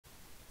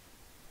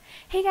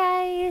Hey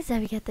guys,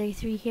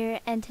 Abigail33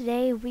 here, and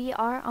today we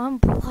are on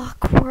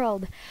Block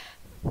World.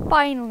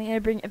 Finally, I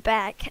bring it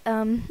back.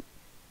 I've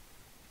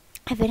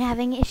been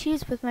having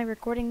issues with my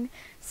recording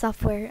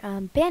software,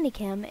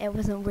 Bandicam. It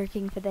wasn't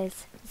working for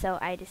this, so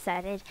I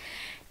decided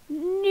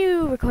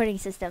new recording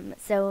system.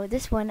 So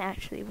this one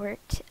actually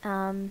worked.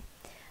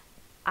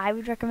 I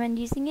would recommend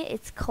using it.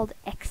 It's called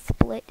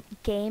XSplit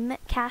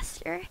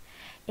Gamecaster.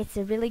 It's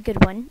a really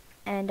good one,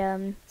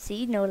 and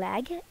see, no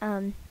lag.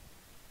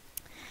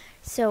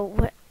 So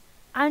what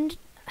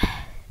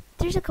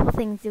there's a couple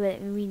things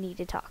that we need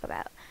to talk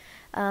about.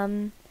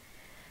 One,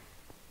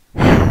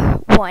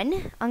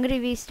 I'm gonna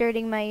be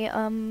starting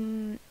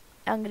a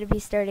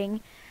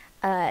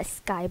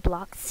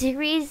Skyblock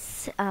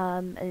series,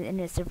 and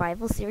a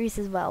survival series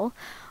as well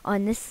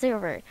on this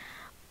server.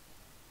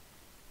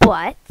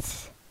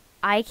 But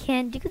I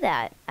can't do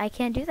that. I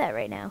can't do that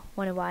right now.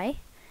 Wanna why?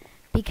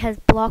 Because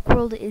Block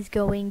World is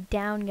going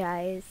down,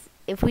 guys.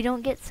 If we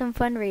don't get some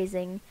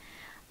fundraising,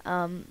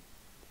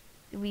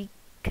 we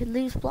could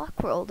lose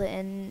Block World,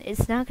 and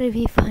it's not going to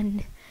be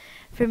fun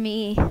for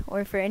me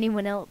or for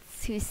anyone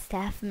else who's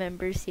staff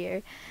members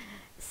here.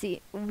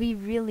 See, we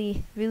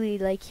really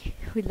would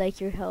like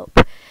your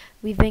help.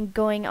 We've been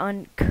going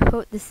on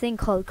this thing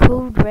called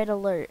Code Red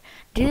Alert.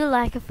 Due to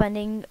lack of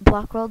funding,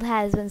 Block World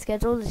has been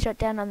scheduled to shut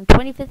down on the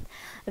 25th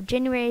of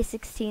January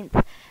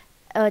 16th,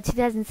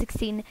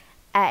 2016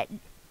 at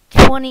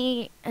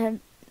 20,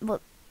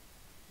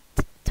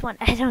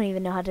 I don't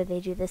even know how they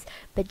do this,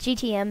 but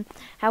GTM.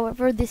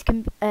 However, this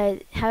can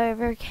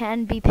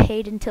be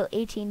paid until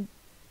 18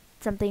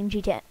 something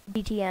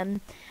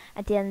GTM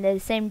at the end of the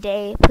same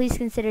day. Please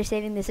consider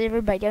saving the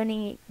server by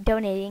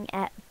donating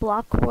at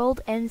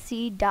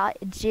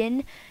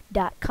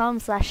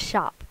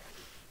blockworldnc.gin.com/shop.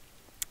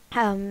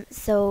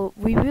 So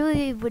we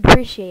really would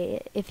appreciate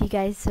it if you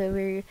guys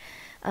were,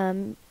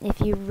 if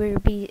you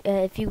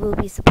will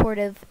be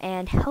supportive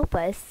and help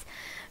us,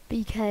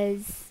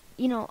 because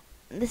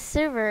the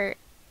server,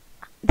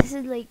 this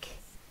is like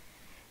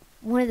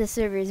one of the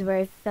servers where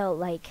I felt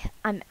like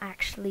I'm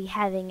actually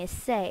having a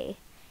say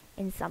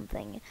in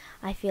something.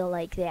 I feel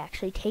like they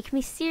actually take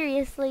me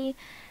seriously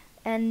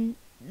and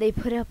they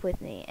put up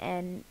with me,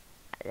 and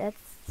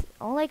that's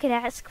all I could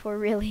ask for,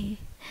 really.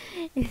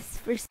 Is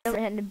for some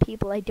random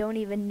people I don't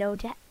even know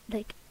to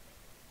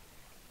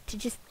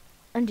just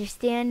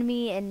understand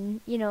me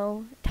and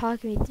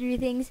talk me through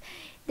things.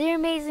 They're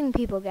amazing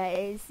people,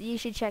 guys. You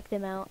should check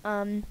them out.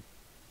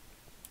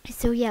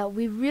 So yeah,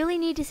 we really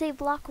need to save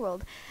Block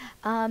World.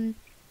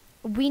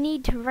 We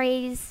need to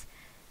raise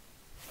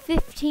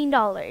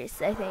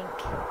 $15, I think.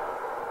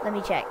 Let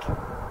me check.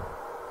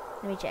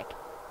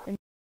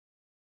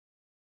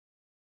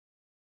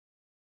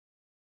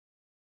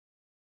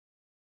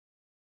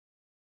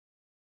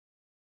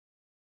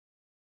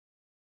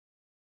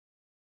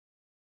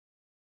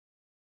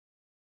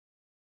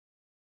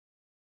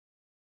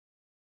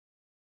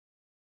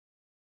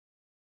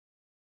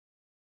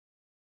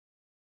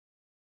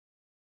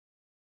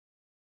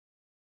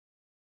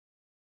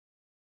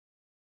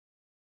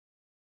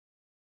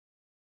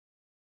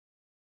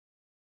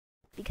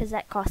 Because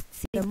that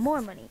costs even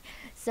more money.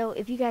 So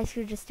if you guys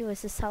could just do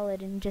us a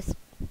solid and just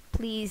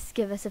please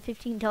give us a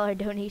 $15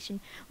 donation.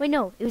 Wait,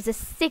 no, it was a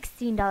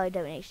 $16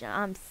 donation.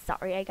 I'm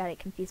sorry, I got it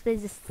confused. But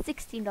it's a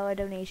 $16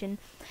 donation.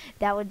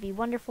 That would be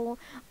wonderful.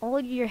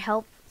 All your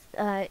help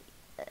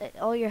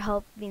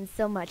means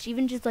so much.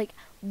 Even just like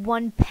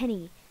 1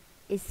 penny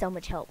is so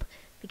much help.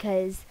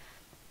 Because,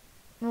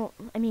 well,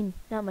 I mean,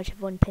 not much of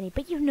 1 penny,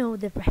 but you know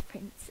the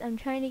reference I'm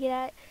trying to get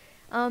at.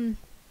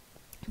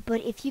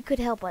 But if you could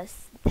help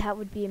us, that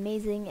would be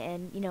amazing.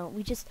 And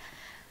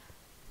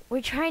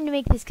we're trying to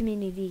make this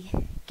community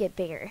get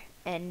bigger,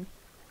 and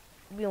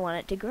we want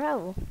it to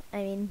grow.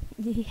 I mean,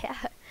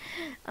 yeah.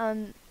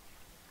 I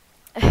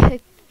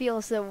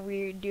feel so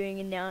weird doing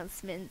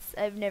announcements.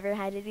 I've never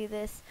had to do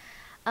this.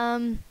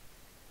 I've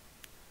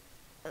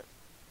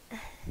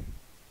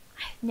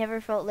never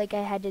felt like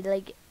I had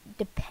to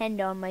depend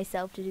on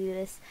myself to do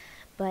this,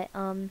 but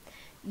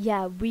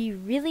yeah, we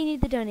really need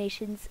the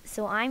donations,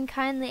 so I'm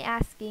kindly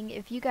asking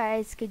if you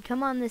guys could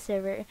come on the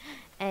server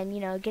and,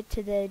 get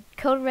to the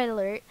Code Red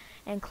Alert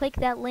and click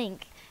that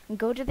link and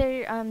go to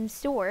their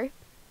store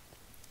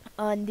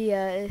on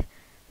the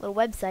little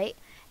website,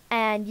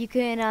 and you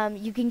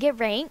can get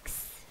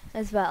ranks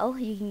as well.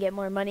 You can get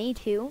more money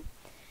too.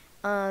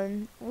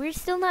 We're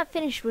still not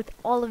finished with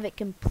all of it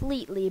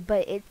completely,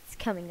 but it's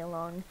coming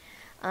along.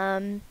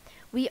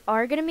 We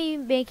are going to be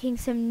making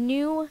some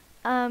new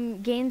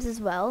games as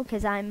well,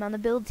 because I'm on the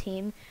build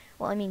team.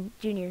 Well, I mean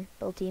junior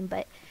build team,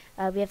 but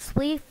we have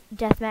Spleef,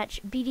 Deathmatch,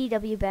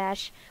 BDW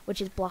Bash,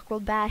 which is Block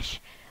World Bash,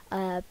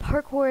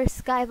 Parkour,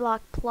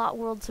 Skyblock, Plot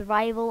World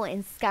Survival,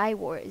 and Sky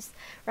Wars.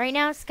 Right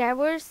now, Sky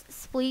Wars,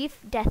 Spleef,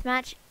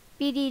 Deathmatch,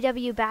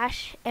 BDW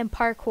Bash, and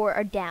Parkour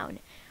are down.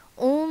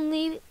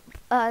 Only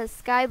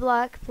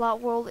Skyblock,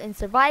 Plot World, and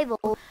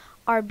Survival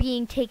are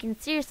being taken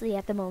seriously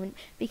at the moment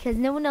because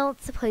no one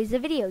else plays the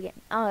video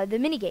game, the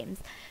mini games.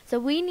 So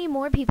we need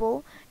more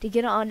people to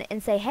get on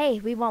and say, hey,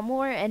 we want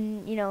more,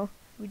 and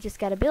we just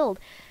gotta build.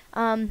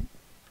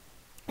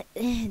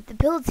 The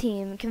build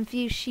team,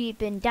 Confused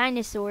Sheep and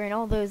Dinosaur and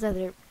all those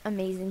other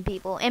amazing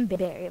people, and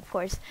Barry, of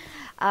course.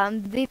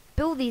 They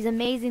build these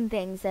amazing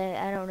things that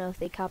I don't know if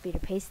they copied or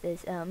pasted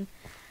this,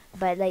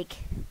 but like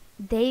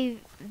they've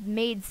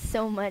made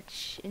so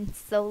much in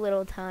so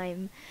little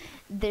time.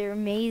 They're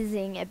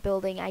amazing at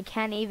building. I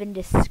can't even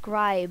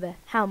describe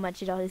how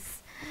much it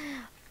is.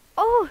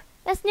 Oh,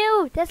 that's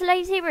new. That's a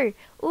lightsaber.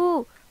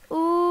 Ooh,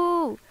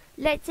 ooh,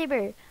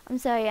 lightsaber. I'm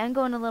sorry, I'm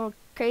going a little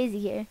crazy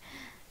here.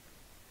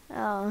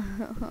 Oh,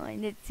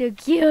 and it's so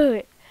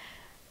cute.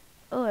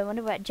 Oh, I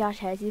wonder what Josh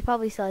has. He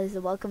probably saw this as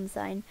a welcome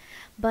sign.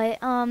 But,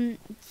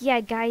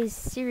 yeah, guys,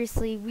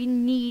 seriously, we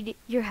need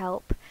your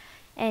help.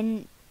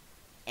 And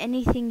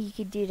anything you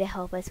could do to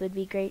help us would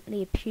be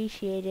greatly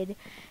appreciated.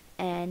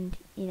 And,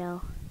 you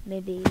know,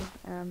 maybe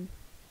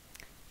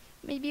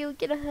you'll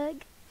get a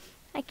hug.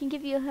 I can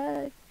give you a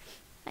hug.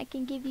 I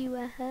can give you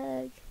a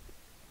hug.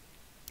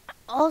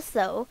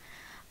 Also,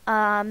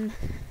 oh,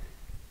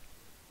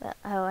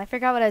 I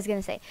forgot what I was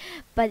gonna say.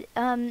 But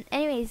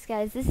anyways,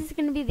 guys, this is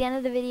gonna be the end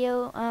of the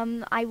video.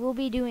 I will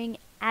be doing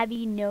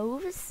Abby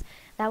Knows.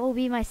 That will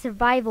be my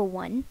survival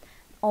one,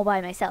 all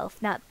by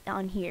myself, not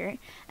on here.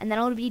 And then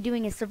I'll be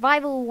doing a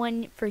survival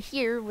one for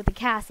here with the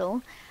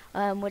castle,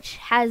 which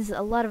has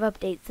a lot of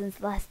updates since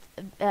last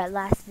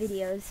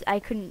videos. I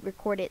couldn't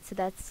record it,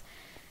 so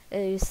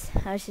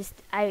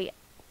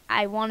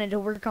I wanted to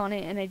work on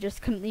it, and I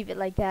just couldn't leave it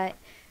like that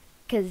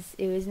because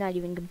it was not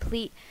even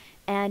complete.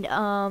 And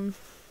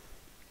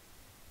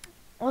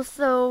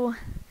also,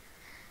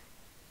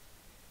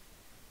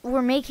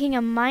 we're making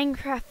a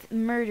Minecraft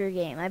murder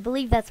game. I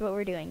believe that's what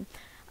we're doing.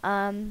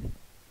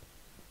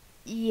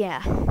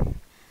 Yeah.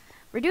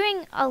 We're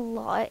doing a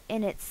lot,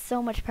 and it's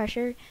so much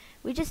pressure.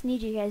 We just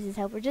need you guys'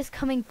 help. We're just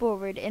coming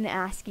forward and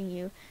asking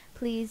you,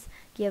 please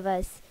give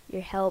us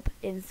your help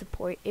and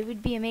support. It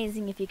would be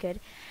amazing if you could.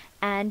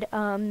 And,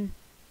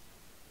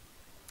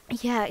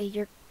 yeah,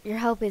 your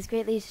help is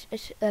greatly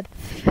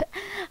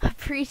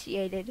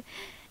appreciated.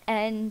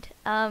 And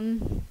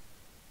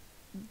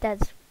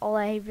that's all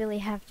I really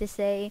have to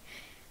say.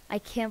 I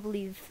can't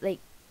believe, like,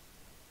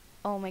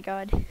 oh my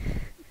god.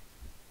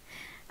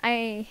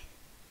 I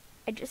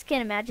just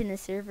can't imagine the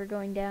server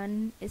going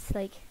down. It's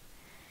like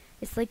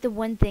the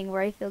one thing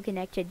where I feel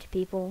connected to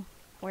people,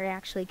 where I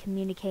actually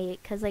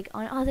communicate. Cause like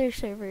on other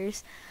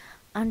servers,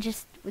 I'm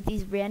just with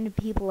these random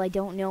people I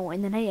don't know,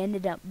 and then I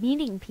ended up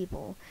meeting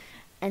people,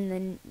 and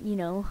then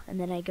and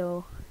then I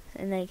go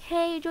and like,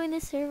 hey, join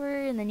this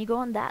server, and then you go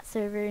on that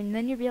server, and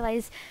then you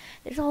realize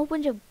there's a whole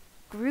bunch of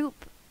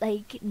group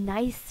like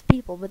nice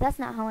people. But that's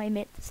not how I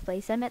met this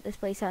place. I met this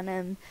place on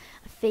a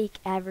fake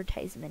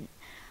advertisement.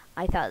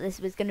 I thought this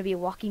was going to be a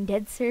Walking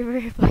Dead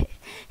server, but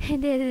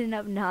it ended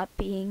up not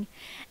being.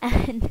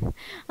 And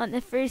on the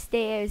first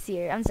day I was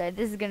here, I'm sorry,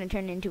 this is going to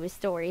turn into a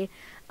story.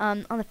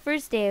 On the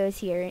first day I was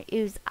here,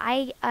 it was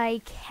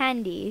I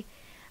Candy.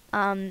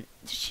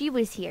 She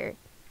was here.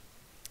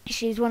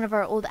 She's one of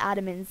our old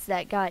admins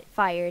that got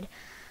fired,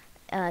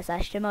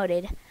 slash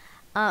demoted.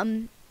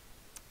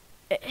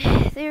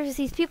 There's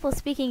these people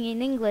speaking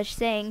in English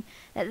saying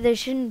that there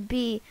shouldn't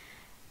be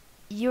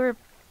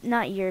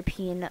not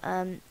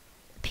European,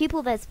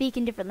 people that speak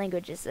in different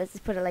languages, let's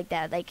just put it like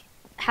that, like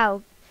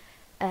how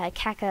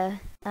Kaka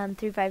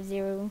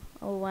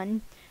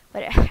 35001,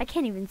 but I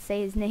can't even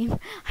say his name.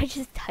 I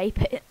just type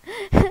it.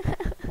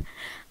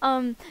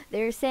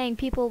 They're saying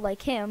people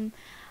like him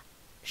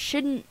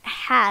shouldn't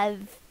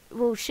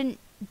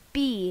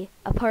be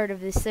a part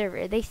of this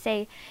server. They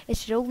say it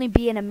should only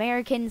be an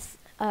American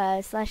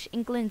slash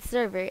England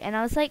server, and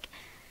I was like,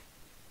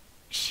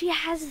 she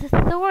has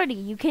authority.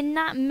 You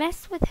cannot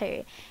mess with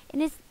her.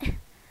 And it's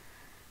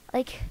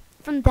like,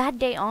 from that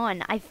day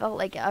on, I felt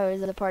like I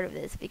was a part of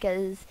this,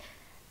 because,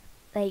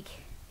 like,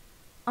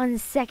 on the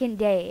second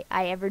day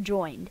I ever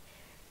joined,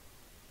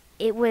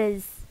 it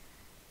was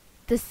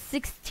the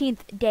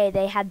 16th day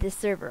they had this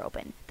server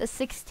open. The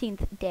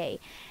 16th day.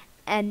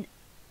 And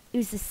it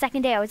was the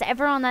second day I was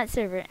ever on that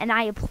server, and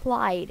I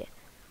applied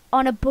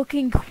on a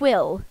booking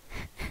quill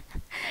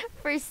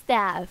for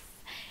staff.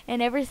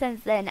 And ever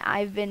since then,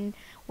 I've been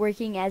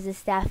working as a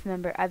staff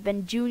member. I've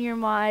been junior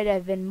mod,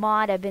 I've been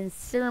mod, I've been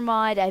sir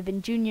mod, I've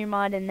been junior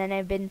mod, and then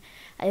I've been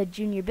a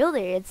junior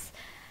builder.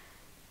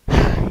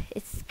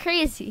 It's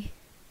crazy.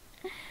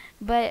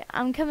 But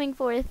I'm coming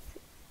forth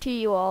to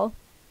you all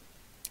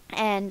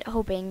and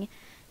hoping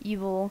you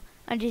will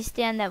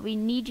understand that we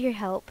need your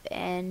help,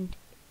 and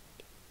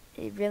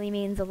it really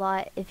means a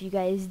lot if you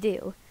guys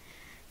do.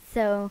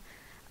 So,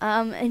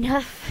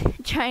 enough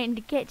trying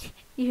to get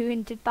you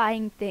into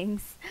buying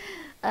things.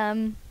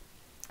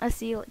 I'll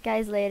see you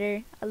guys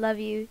later. I love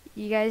you.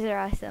 You guys are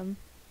awesome.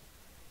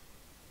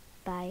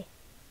 Bye.